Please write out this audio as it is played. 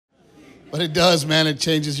But it does, man. It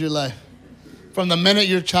changes your life. From the minute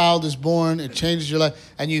your child is born, it changes your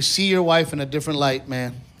life. And you see your wife in a different light,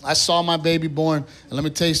 man. I saw my baby born, and let me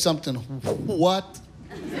tell you something. What?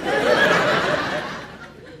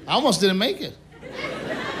 I almost didn't make it.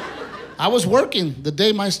 I was working the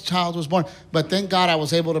day my child was born, but thank God I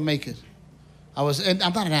was able to make it. And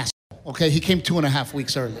I'm not an asshole, okay? He came 2.5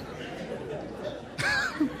 weeks early.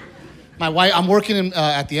 My wife, I'm working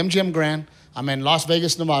at the MGM Grand. I'm in Las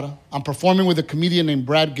Vegas, Nevada. I'm performing with a comedian named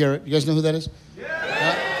Brad Garrett. You guys know who that is?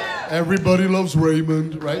 Yeah. Everybody loves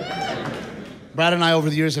Raymond, right? Brad and I, over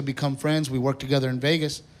the years, have become friends. We work together in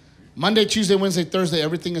Vegas. Monday, Tuesday, Wednesday, Thursday,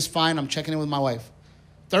 everything is fine. I'm checking in with my wife.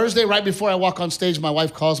 Thursday, right before I walk on stage, my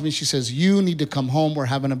wife calls me. She says, you need to come home. We're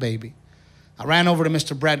having a baby. I ran over to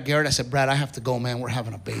Mr. Brad Garrett. I said, Brad, I have to go, man. We're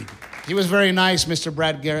having a baby. He was very nice, Mr.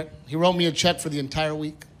 Brad Garrett. He wrote me a check for the entire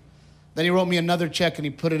week. Then he wrote me another check, and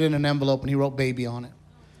he put it in an envelope, and he wrote baby on it.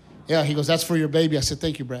 Yeah, he goes, that's for your baby. I said,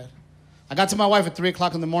 thank you, Brad. I got to my wife at 3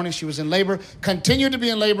 o'clock in the morning. She was in labor, continued to be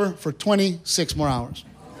in labor for 26 more hours.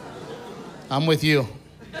 I'm with you.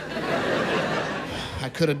 I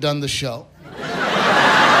could have done the show.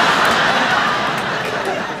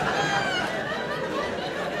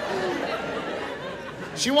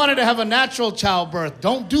 She wanted to have a natural childbirth.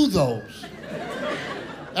 Don't do those.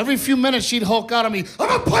 Every few minutes, she'd hulk out on me, I'm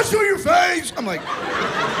gonna punch you in your face. I'm like,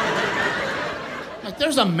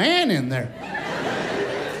 there's a man in there.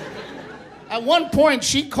 At one point,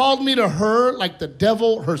 she called me to her like the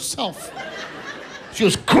devil herself. She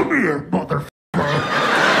goes, come here, motherfucker.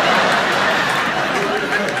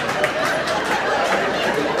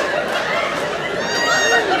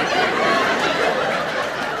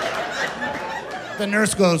 The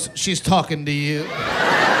nurse goes, she's talking to you.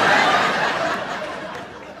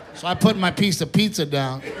 So I put my piece of pizza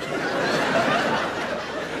down.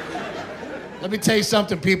 Let me tell you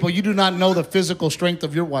something, people. You do not know the physical strength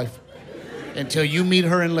of your wife until you meet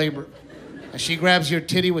her in labor. And she grabs your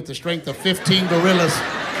titty with the strength of 15 gorillas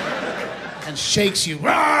and shakes you.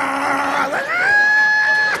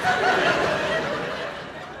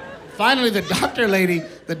 Finally,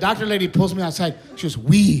 the doctor lady pulls me outside. She goes,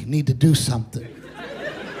 we need to do something.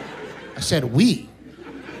 I said, we?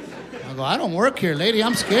 I go, I don't work here, lady.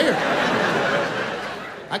 I'm scared.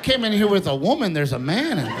 I came in here with a woman. There's a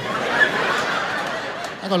man in there.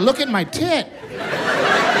 I go, look at my tit.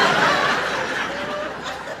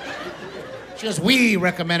 She goes, we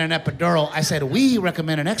recommend an epidural. I said, we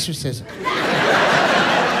recommend an exorcism.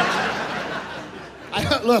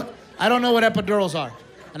 Look, I don't know what epidurals are.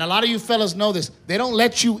 And a lot of you fellas know this. They don't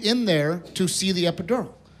let you in there to see the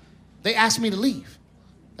epidural. They asked me to leave.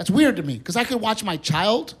 That's weird to me, because I could watch my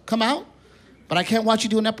child come out, but I can't watch you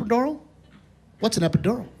do an epidural? What's an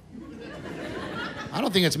epidural? I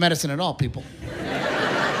don't think it's medicine at all, people.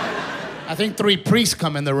 I think 3 priests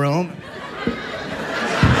come in the room.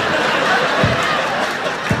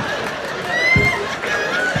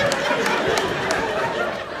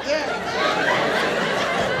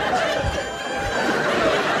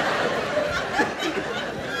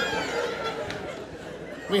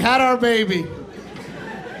 We had our baby.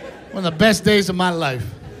 One of the best days of my life.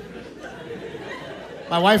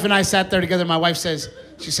 My wife and I sat there together. My wife says,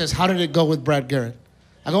 how did it go with Brad Garrett?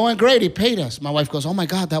 I go, it went great. He paid us. My wife goes, oh my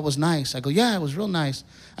God, that was nice. I go, yeah, it was real nice.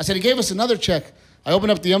 I said, he gave us another check. I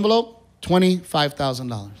opened up the envelope,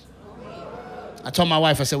 $25,000. I told my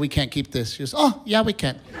wife, I said, we can't keep this. She goes, oh, yeah, we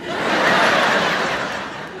can.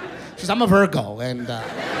 She says, I'm a Virgo, and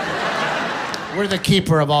we're the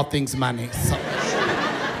keeper of all things money. So.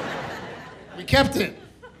 We kept it.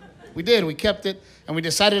 We did. We kept it. And we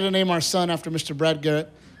decided to name our son after Mr. Brad Garrett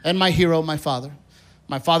and my hero, my father.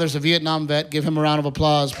 My father's a Vietnam vet. Give him a round of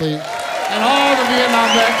applause, please. And all the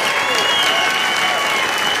Vietnam vets.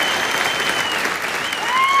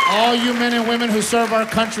 All you men and women who serve our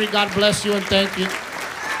country, God bless you and thank you.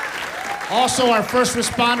 Also, our first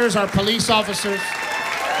responders, our police officers,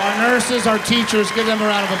 our nurses, our teachers. Give them a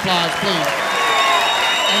round of applause, please.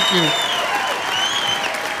 Thank you.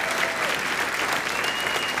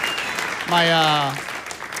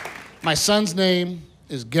 My son's name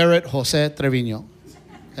is Garrett Jose Treviño.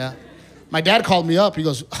 Yeah. My dad called me up. He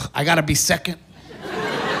goes, I gotta be second.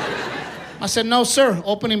 I said, no, sir.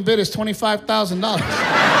 Opening bid is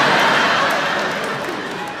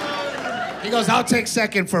 $25,000. He goes, I'll take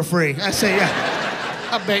second for free. I say, yeah,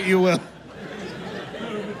 I bet you will.